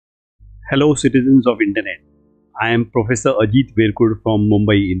Hello citizens of Internet. I am Professor Ajit Virkud from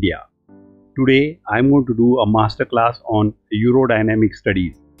Mumbai, India. Today I am going to do a masterclass on urodynamic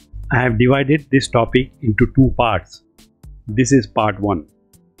studies. I have divided this topic into two parts. This is part 1.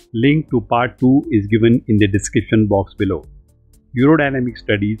 Link to part 2 is given in the description box below. Urodynamic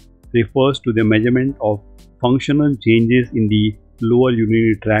studies refers to the measurement of functional changes in the lower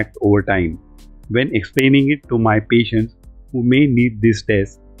urinary tract over time. When explaining it to my patients who may need this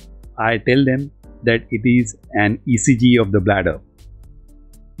test, I tell them that it is an ECG of the bladder.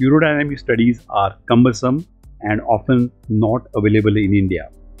 Urodynamic studies are cumbersome and often not available in India.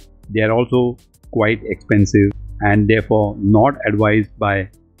 They are also quite expensive and therefore not advised by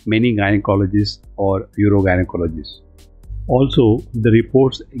many gynecologists or urogynecologists. Also, the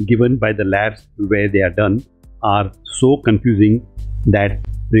reports given by the labs where they are done are so confusing that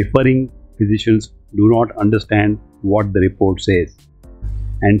referring physicians do not understand what the report says.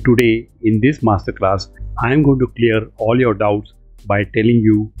 And today in this masterclass, I am going to clear all your doubts by telling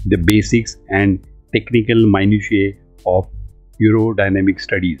you the basics and technical minutiae of urodynamic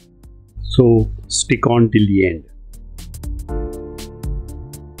studies. So stick on till the end.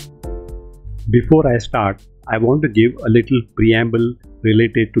 Before I start, I want to give a little preamble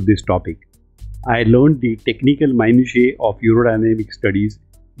related to this topic. I learned the technical minutiae of urodynamic studies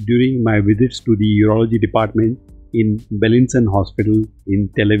during my visits to the urology department in Beilinson Hospital in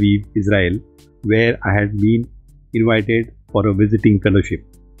Tel Aviv, Israel, where I had been invited for a visiting fellowship.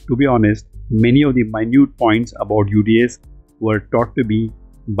 To be honest, many of the minute points about UDS were taught to me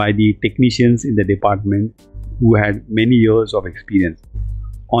by the technicians in the department who had many years of experience.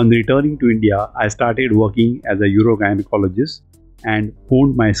 On returning to India, I started working as a urogynecologist and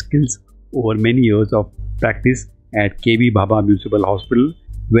honed my skills over many years of practice at KB Bhabha Municipal Hospital,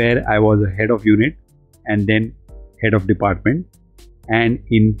 where I was a head of unit and then head of department, and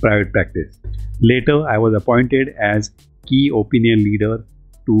in private practice. Later, I was appointed as key opinion leader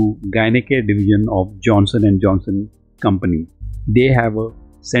to Gynecare division of Johnson & Johnson company. They have a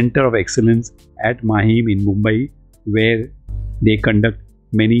center of excellence at Mahim in Mumbai where they conduct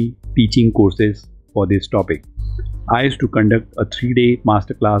many teaching courses for this topic. I used to conduct a 3-day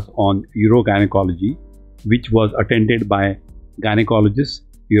masterclass on urogynecology, which was attended by gynecologists,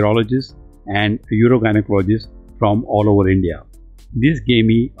 urologists, and urogynecologists from all over India. This gave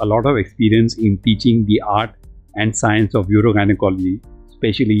me a lot of experience in teaching the art and science of urogynecology,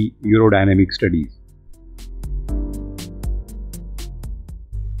 especially urodynamic studies.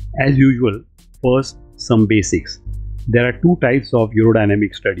 As usual, first some basics. There are two types of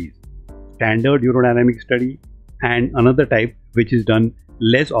urodynamic studies: standard urodynamic study and another type which is done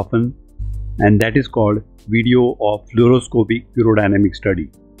less often, and that is called video or fluoroscopic urodynamic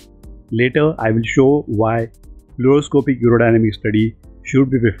study. Later I will show why fluoroscopic urodynamic study should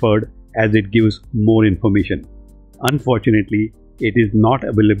be preferred as it gives more information. Unfortunately, it is not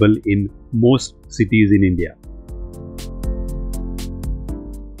available in most cities in India.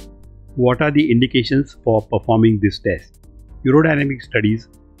 What are the indications for performing this test? Urodynamic studies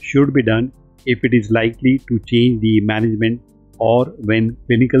should be done if it is likely to change the management or when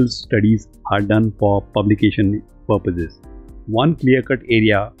clinical studies are done for publication purposes. One clear-cut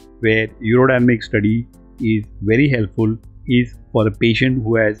area where urodynamic study is very helpful is for a patient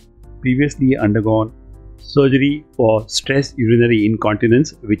who has previously undergone surgery for stress urinary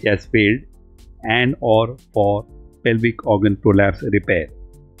incontinence which has failed, and or for pelvic organ prolapse repair.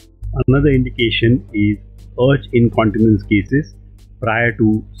 Another indication is urge incontinence cases prior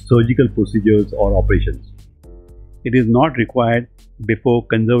to surgical procedures or operations. It is not required before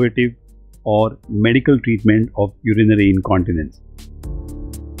conservative or medical treatment of urinary incontinence.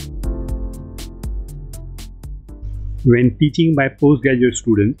 When teaching my postgraduate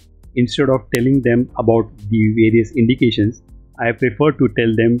students, instead of telling them about the various indications, I prefer to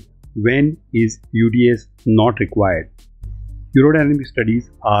tell them when is UDS not required. Urodynamic studies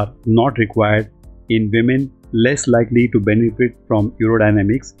are not required in women less likely to benefit from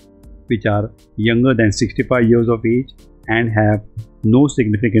urodynamics, which are younger than 65 years of age and have no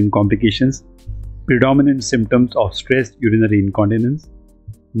significant complications, predominant symptoms of stress urinary incontinence,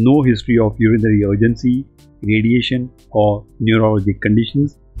 no history of urinary urgency, radiation or neurologic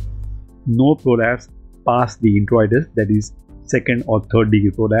conditions, no prolapse past the introitus, that is second or third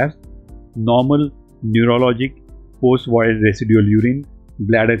degree prolapse, normal neurologic post-void residual urine,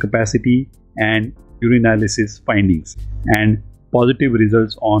 bladder capacity and urinalysis findings, and positive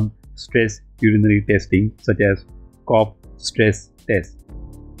results on stress urinary testing such as cough stress test.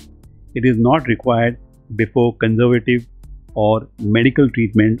 It is not required before conservative or medical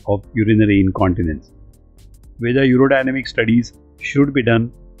treatment of urinary incontinence. Whether urodynamic studies should be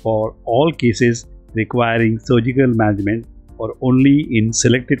done for all cases requiring surgical management or only in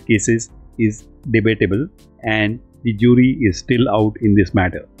selected cases is debatable, and the jury is still out in this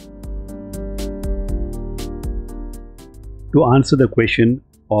matter. To answer the question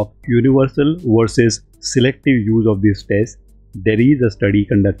of universal versus selective use of this test, there is a study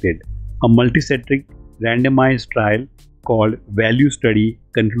conducted. A multicentric randomized trial called Value Study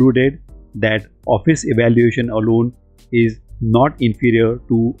concluded that office evaluation alone is not inferior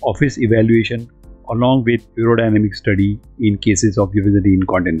to office evaluation along with urodynamic study in cases of urinary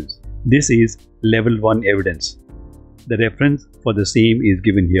incontinence. This is level 1 evidence. The reference for the same is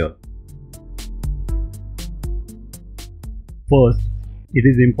given here. First, it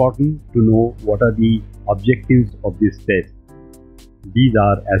is important to know what are the objectives of this test. These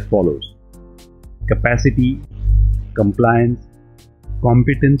are as follows: capacity, compliance,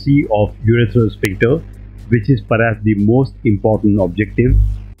 competency of urethral sphincter, which is perhaps the most important objective,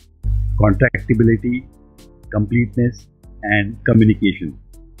 contractibility, completeness, and communication.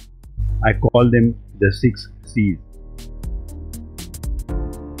 I call them the 6 C's.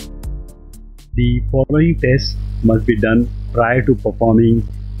 The following tests must be done prior to performing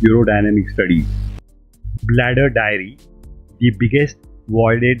urodynamic studies. Bladder diary. The biggest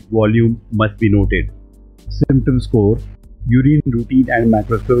voided volume must be noted. Symptom score. Urine routine and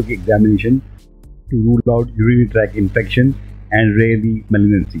macroscopic examination to rule out urinary tract infection and rarely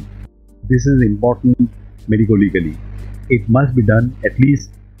malignancy. This is important medico-legally. It must be done at least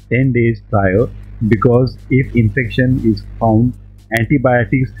 10 days prior, because if infection is found,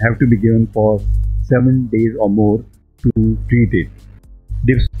 antibiotics have to be given for 7 days or more to treat it.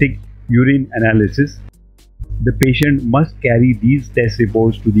 Dipstick urine analysis. The patient must carry these test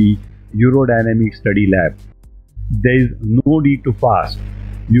reports to the urodynamic study lab. There is no need to fast.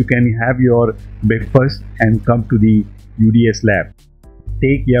 You can have your breakfast and come to the UDS lab.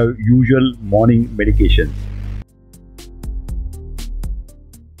 Take your usual morning medication.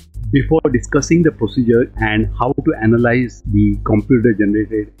 Before discussing the procedure and how to analyze the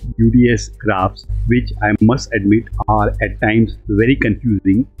computer-generated UDS graphs, which I must admit are at times very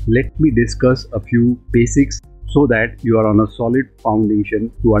confusing, let me discuss a few basics so that you are on a solid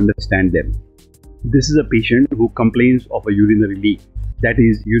foundation to understand them. This is a patient who complains of a urinary leak, that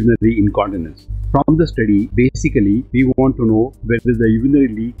is urinary incontinence. From the study, basically we want to know whether the urinary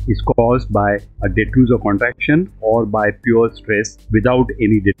leak is caused by a detrusor contraction or by pure stress without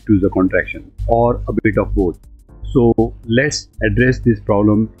any detrusor contraction, or a bit of both. So let's address this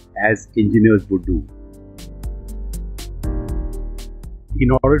problem as engineers would do.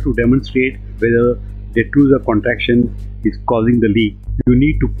 In order to demonstrate whether detrusor contraction is causing the leak, you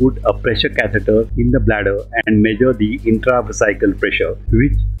need to put a pressure catheter in the bladder and measure the intravesical pressure,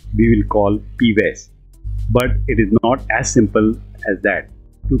 which we will call PVES. But it is not as simple as that.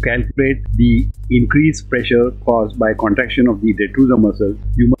 To calculate the increased pressure caused by contraction of the detrusor muscle,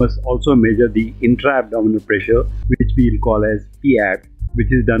 you must also measure the intra-abdominal pressure, which we will call as PAP,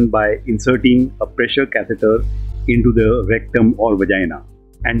 which is done by inserting a pressure catheter into the rectum or vagina,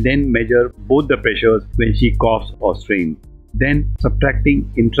 and then measure both the pressures when she coughs or strains. Then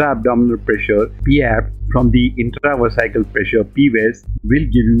subtracting intra-abdominal pressure PAP from the intravesical pressure PVES will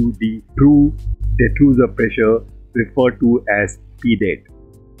give you the true detrusor pressure, referred to as PDET.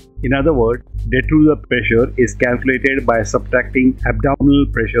 In other words, detrusor pressure is calculated by subtracting abdominal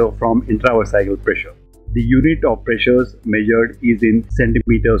pressure from intravesical pressure. The unit of pressures measured is in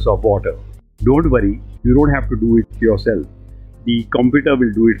centimeters of water. Don't worry, you don't have to do it yourself. The computer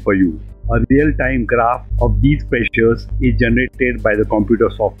will do it for you. A real-time graph of these pressures is generated by the computer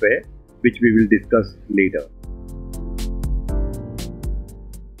software, which we will discuss later.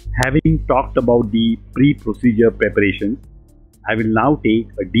 Having talked about the pre-procedure preparation, I will now take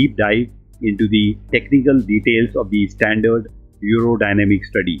a deep dive into the technical details of the standard urodynamic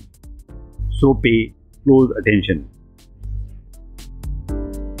study. So pay close attention.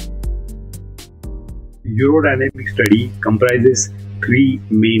 Urodynamic study comprises 3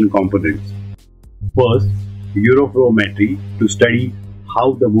 main components. First, uroflowmetry to study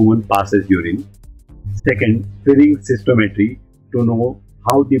how the woman passes urine. Second, filling cystometry to know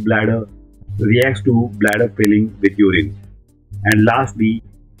how the bladder reacts to bladder filling with urine. And lastly,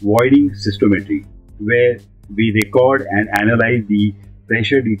 voiding cystometry, where we record and analyze the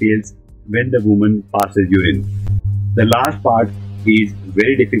pressure details when the woman passes urine. The last part is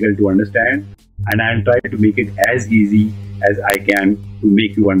very difficult to understand, and I will try to make it as easy as I can to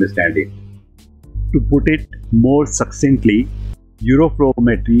make you understand it. To put it more succinctly,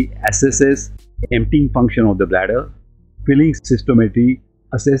 uroflowmetry assesses emptying function of the bladder, filling cystometry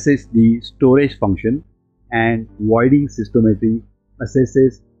assesses the storage function, and voiding cystometry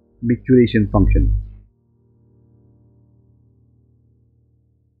assesses micturition function.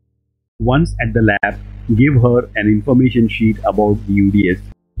 Once at the lab, give her an information sheet about the UDS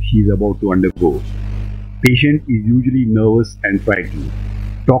she is about to undergo. Patient is usually nervous and frightened.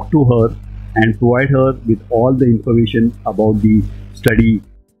 Talk to her and provide her with all the information about the study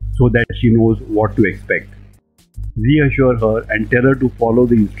so that she knows what to expect. Reassure her and tell her to follow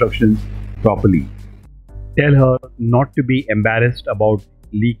the instructions properly. Tell her not to be embarrassed about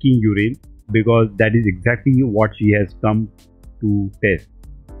leaking urine because that is exactly what she has come to test.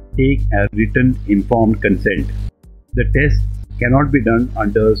 Take a written informed consent. The test cannot be done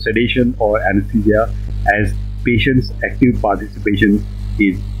under sedation or anesthesia as patient's active participation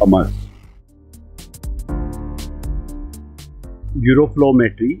is a must.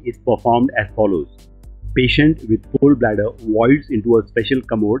 Uroflowmetry is performed as follows. Patient with full bladder voids into a special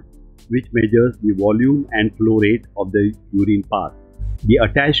commode which measures the volume and flow rate of the urine path. The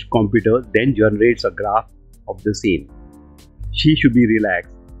attached computer then generates a graph of the same. She should be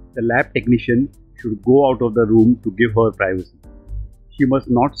relaxed. The lab technician should go out of the room to give her privacy. She must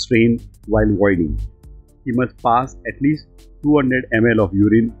not strain while voiding. She must pass at least 200 ml of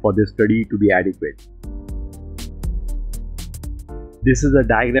urine for the study to be adequate. This is a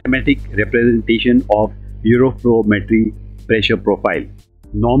diagrammatic representation of uroflowmetry pressure profile.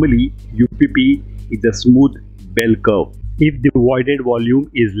 Normally, UPP is a smooth bell curve. If the voided volume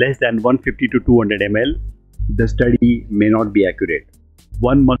is less than 150 to 200 ml, the study may not be accurate.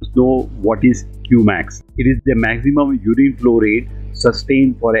 One must know what is Qmax. It is the maximum urine flow rate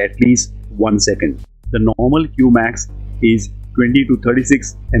sustained for at least 1 second. The normal Qmax is 20 to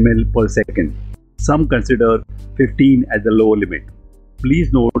 36 ml per second. Some consider 15 as the lower limit.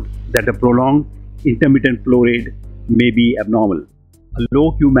 Please note that a prolonged intermittent flow rate may be abnormal. A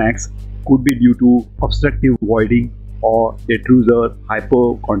low Qmax could be due to obstructive voiding or detrusor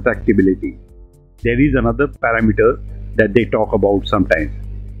hypercontractibility. There is another parameter that they talk about sometimes,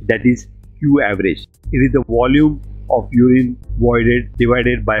 that is Q average. It is the volume of urine voided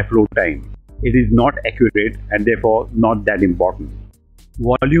divided by flow time. It is not accurate and therefore not that important.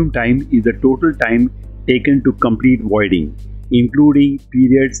 Volume time is the total time taken to complete voiding, including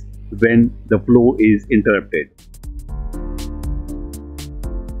periods when the flow is interrupted.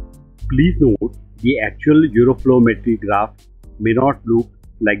 Please note, the actual uroflowmetry graph may not look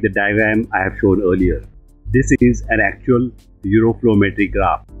like the diagram I have shown earlier. This is an actual uroflowmetry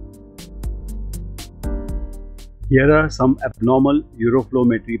graph. Here are some abnormal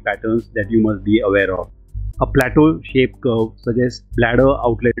uroflowmetry patterns that you must be aware of. A plateau-shaped curve suggests bladder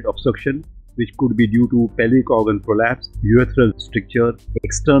outlet obstruction, which could be due to pelvic organ prolapse, urethral stricture,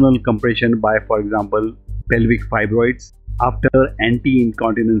 external compression by, for example, pelvic fibroids, after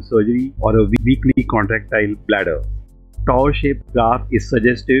anti-incontinence surgery, or a weakly contractile bladder. Tower-shaped graph is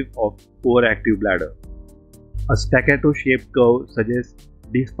suggestive of overactive bladder. A staccato-shaped curve suggests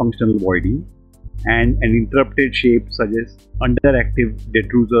dysfunctional voiding, and an interrupted shape suggests underactive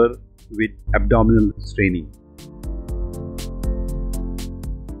detrusor with abdominal straining.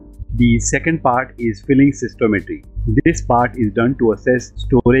 The second part is filling cystometry. This part is done to assess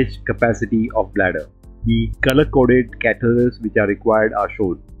storage capacity of bladder. The color-coded catheters which are required are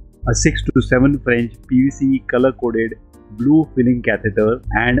shown. A 6 to 7 French PVC color-coded blue filling catheter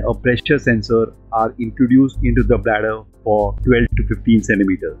and a pressure sensor are introduced into the bladder for 12 to 15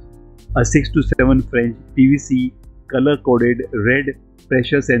 centimeters. A 6 to 7 French PVC color-coded red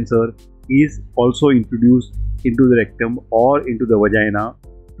pressure sensor is also introduced into the rectum or into the vagina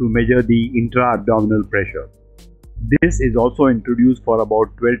to measure the intra-abdominal pressure. This is also introduced for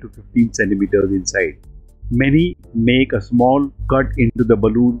about 12 to 15 centimeters inside. Many make a small cut into the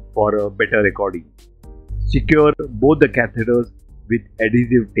balloon for a better recording. Secure both the catheters with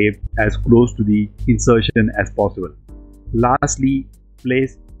adhesive tape as close to the insertion as possible. Lastly,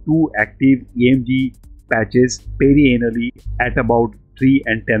 place 2 active EMG patches perianally at about 3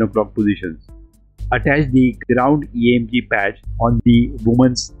 and 10 o'clock positions. Attach the ground EMG patch on the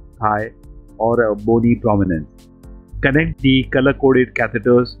woman's thigh or a bony prominence. Connect the color-coded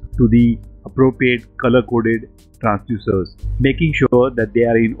catheters to the appropriate color-coded transducers, making sure that they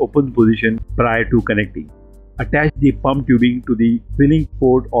are in open position prior to connecting. Attach the pump tubing to the filling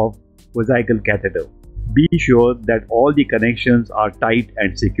port of vesical catheter. Be sure that all the connections are tight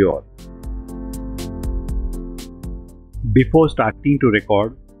and secure. Before starting to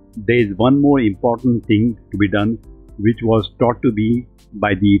record, there is one more important thing to be done, which was taught to me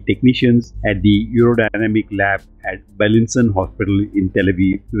by the technicians at the Urodynamic lab at Bellinson Hospital in Tel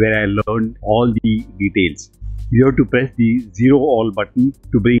Aviv, where I learned all the details. You have to press the zero all button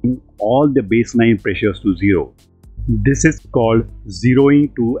to bring all the baseline pressures to zero. This is called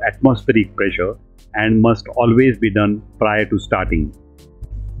zeroing to atmospheric pressure and must always be done prior to starting.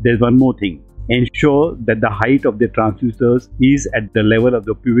 There's one more thing. Ensure that the height of the transducers is at the level of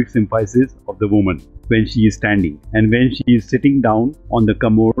the pubic symphysis of the woman when she is standing, and when she is sitting down on the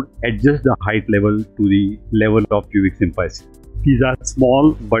commode, adjust the height level to the level of pubic symphysis. These are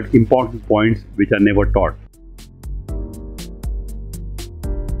small but important points which are never taught.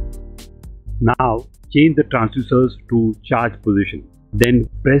 Now, change the transducers to charge position. Then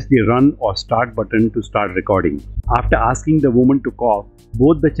press the run or start button to start recording. After asking the woman to cough,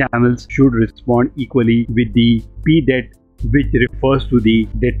 both the channels should respond equally with the P-det, which refers to the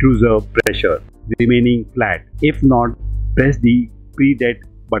detrusor pressure, remaining flat. If not, press the P-det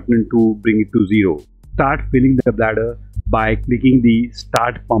button to bring it to zero. Start filling the bladder by clicking the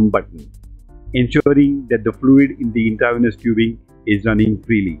start pump button, ensuring that the fluid in the intravenous tubing is running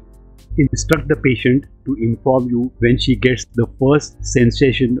freely. Instruct the patient to inform you when she gets the first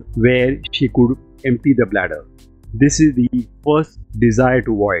sensation where she could empty the bladder. This is the first desire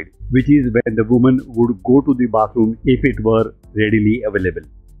to void, which is when the woman would go to the bathroom if it were readily available.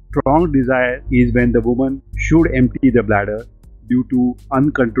 Strong desire is when the woman should empty the bladder due to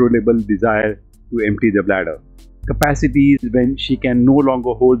uncontrollable desire to empty the bladder. Capacity is when she can no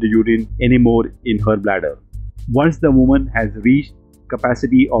longer hold the urine anymore in her bladder. Once the woman has reached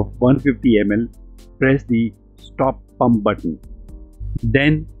capacity of 150 ml, press the stop pump button.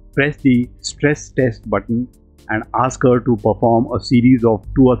 Then press the stress test button and ask her to perform a series of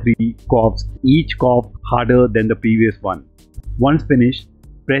 2 or 3 coughs, each cough harder than the previous one. Once finished,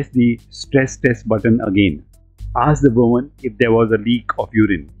 press the stress test button again. Ask the woman if there was a leak of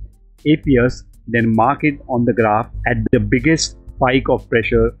urine. If yes, then mark it on the graph at the biggest spike of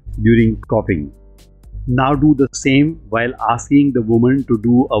pressure during coughing. Now do the same while asking the woman to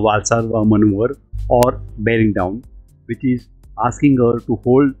do a Valsalva maneuver or bearing down, which is asking her to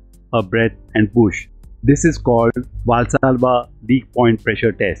hold her breath and push. This is called Valsalva leak point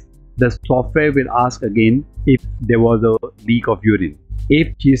pressure test. The software will ask again if there was a leak of urine.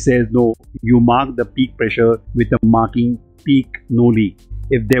 If she says no, you mark the peak pressure with a marking peak no leak.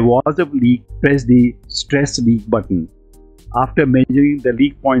 If there was a leak, press the stress leak button. After measuring the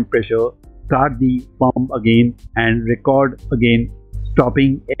leak point pressure, start the pump again and record again,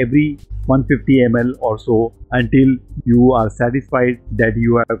 stopping every 150 ml or so until you are satisfied that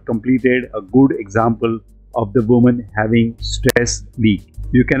you have completed a good example of the woman having stress leak.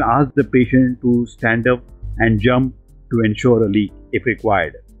 You can ask the patient to stand up and jump to ensure a leak if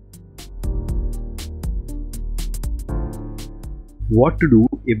required. What to do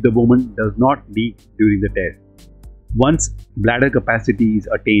if the woman does not leak during the test? Once bladder capacity is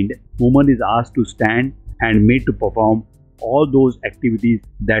attained, woman is asked to stand and made to perform all those activities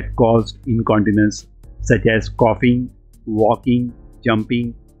that caused incontinence, such as coughing, walking,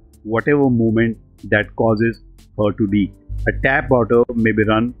 jumping, whatever movement that causes her to leak. A tap water may be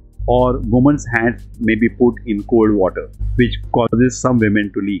run or woman's hands may be put in cold water, which causes some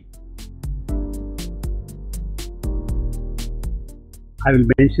women to leak. I will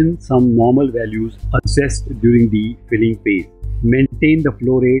mention some normal values assessed during the filling phase. Maintain the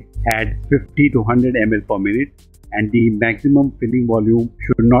flow rate at 50 to 100 ml per minute, and the maximum filling volume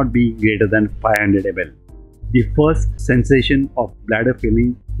should not be greater than 500 ml. The first sensation of bladder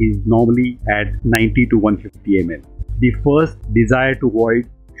filling is normally at 90 to 150 ml. The first desire to void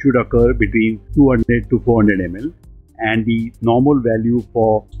should occur between 200 to 400 ml, and the normal value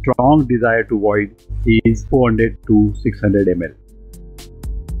for strong desire to void is 400 to 600 ml.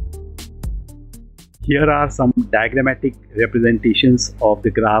 Here are some diagrammatic representations of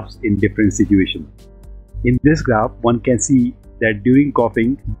the graphs in different situations. In this graph, one can see that during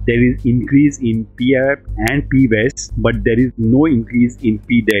coughing, there is increase in PAP and PVES, but there is no increase in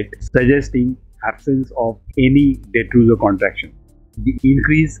P-det, suggesting absence of any detrusor contraction. The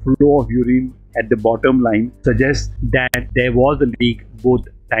increased flow of urine at the bottom line suggests that there was a leak both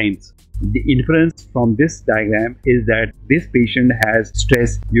times. The inference from this diagram is that this patient has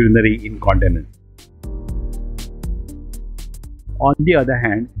stress urinary incontinence. On the other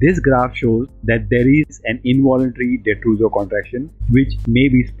hand, this graph shows that there is an involuntary detrusor contraction which may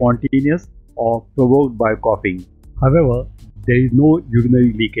be spontaneous or provoked by coughing. However, there is no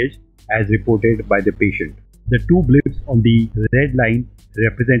urinary leakage as reported by the patient. The two blips on the red line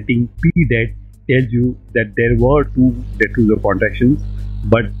representing P-det tells you that there were two detrusor contractions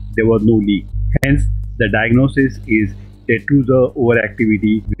but there was no leak. Hence, the diagnosis is detrusor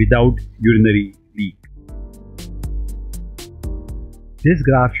overactivity without urinary leak. This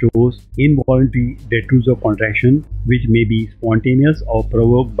graph shows involuntary detrusor contraction which may be spontaneous or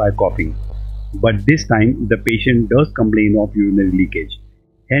provoked by coughing. but this time the patient does complain of urinary leakage.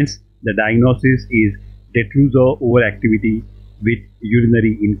 Hence, the diagnosis is detrusor overactivity with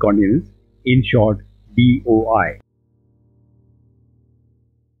urinary incontinence, in short DOI.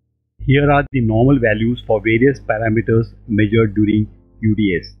 Here are the normal values for various parameters measured during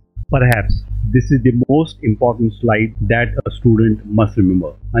UDS. Perhaps this is the most important slide that a student must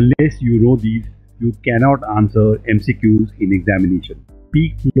remember. Unless you know these, you cannot answer MCQs in examination.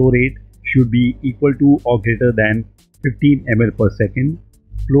 Peak flow rate should be equal to or greater than 15 ml per second.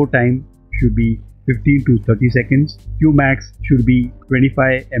 Flow time should be 15 to 30 seconds. Qmax should be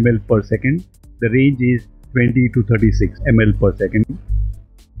 25 ml per second. The range is 20 to 36 ml per second.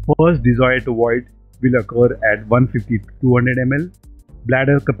 First desire to void will occur at 150 to 200 ml.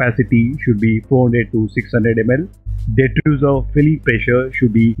 Bladder capacity should be 400 to 600 ml. Detrusor filling pressure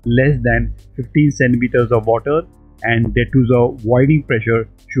should be less than 15 centimeters of water, and detrusor voiding pressure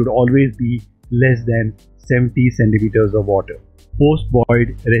should always be less than 70 centimeters of water.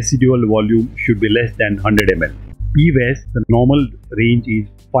 Post-void residual volume should be less than 100 ml. P-West, the normal range is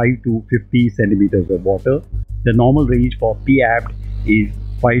 5 to 50 centimeters of water. The normal range for P-Apt is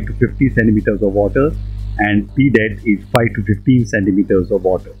 5 to 50 centimeters of water, and P-Dead is 5 to 15 centimeters of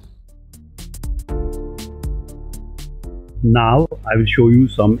water. Now I will show you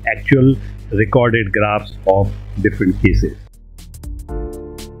some actual recorded graphs of different cases.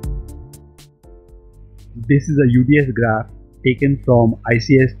 This is a UDS graph taken from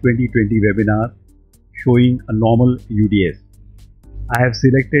ICS 2020 webinar showing a normal UDS. I have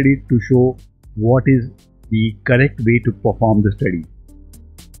selected it to show what is the correct way to perform the study.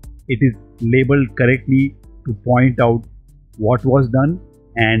 It is labeled correctly to point out what was done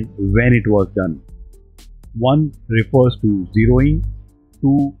and when it was done. 1 refers to zeroing,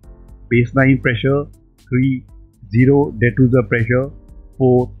 2 baseline pressure, 3 0 detrusor pressure,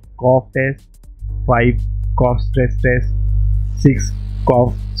 4 cough test, 5 cough stress test, 6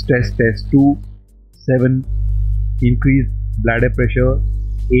 cough stress test 2, 7 increased bladder pressure,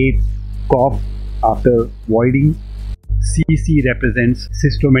 8 cough after voiding. CC represents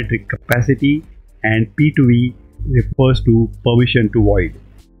cystometric capacity and P2V refers to permission to void.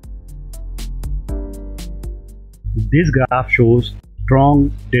 This graph shows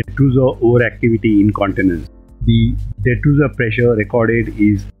strong detrusor overactivity incontinence. The detrusor pressure recorded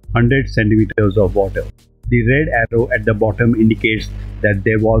is 100 centimeters of water. The red arrow at the bottom indicates that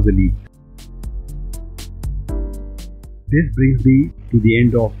there was a leak. This brings me to the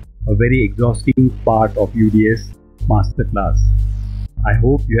end of a very exhausting part of UDS Masterclass. I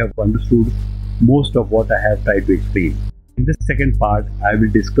hope you have understood most of what I have tried to explain. In the second part, I will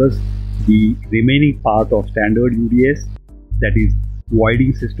discuss the remaining part of standard UDS, that is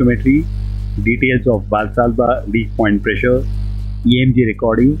voiding cystometry, details of Valsalva leak point pressure, EMG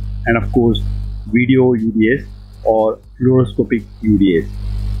recording, and of course video UDS or fluoroscopic UDS,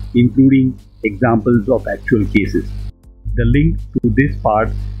 including examples of actual cases. The link to this part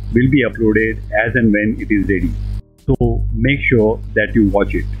will be uploaded as and when it is ready, so make sure that you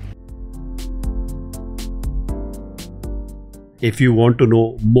watch it. If you want to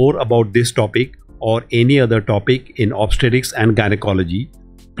know more about this topic or any other topic in obstetrics and gynecology,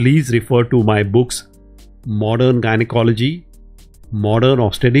 please refer to my books Modern Gynecology, Modern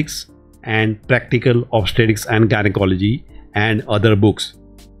Obstetrics, and Practical Obstetrics and Gynecology, and other books.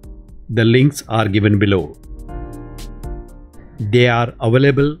 The links are given below. They are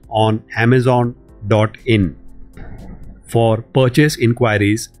available on Amazon.in. For purchase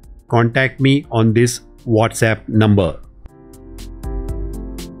inquiries, contact me on this WhatsApp number.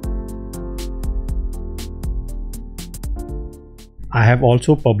 I have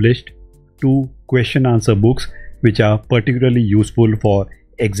also published 2 question answer books which are particularly useful for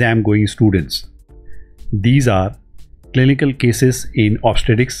exam going students. These are Clinical Cases in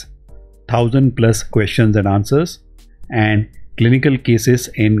Obstetrics, 1000+ questions and answers, and Clinical Cases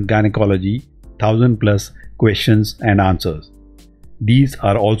in Gynecology, 1000+ questions and answers. These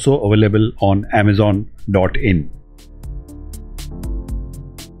are also available on Amazon.in.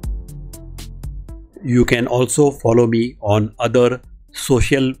 You can also follow me on other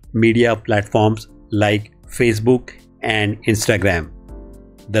social media platforms like Facebook and Instagram.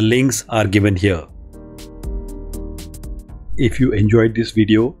 The links are given here. If you enjoyed this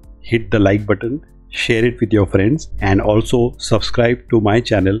video, hit the like button, share it with your friends, and also subscribe to my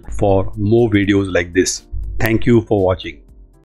channel for more videos like this. Thank you for watching.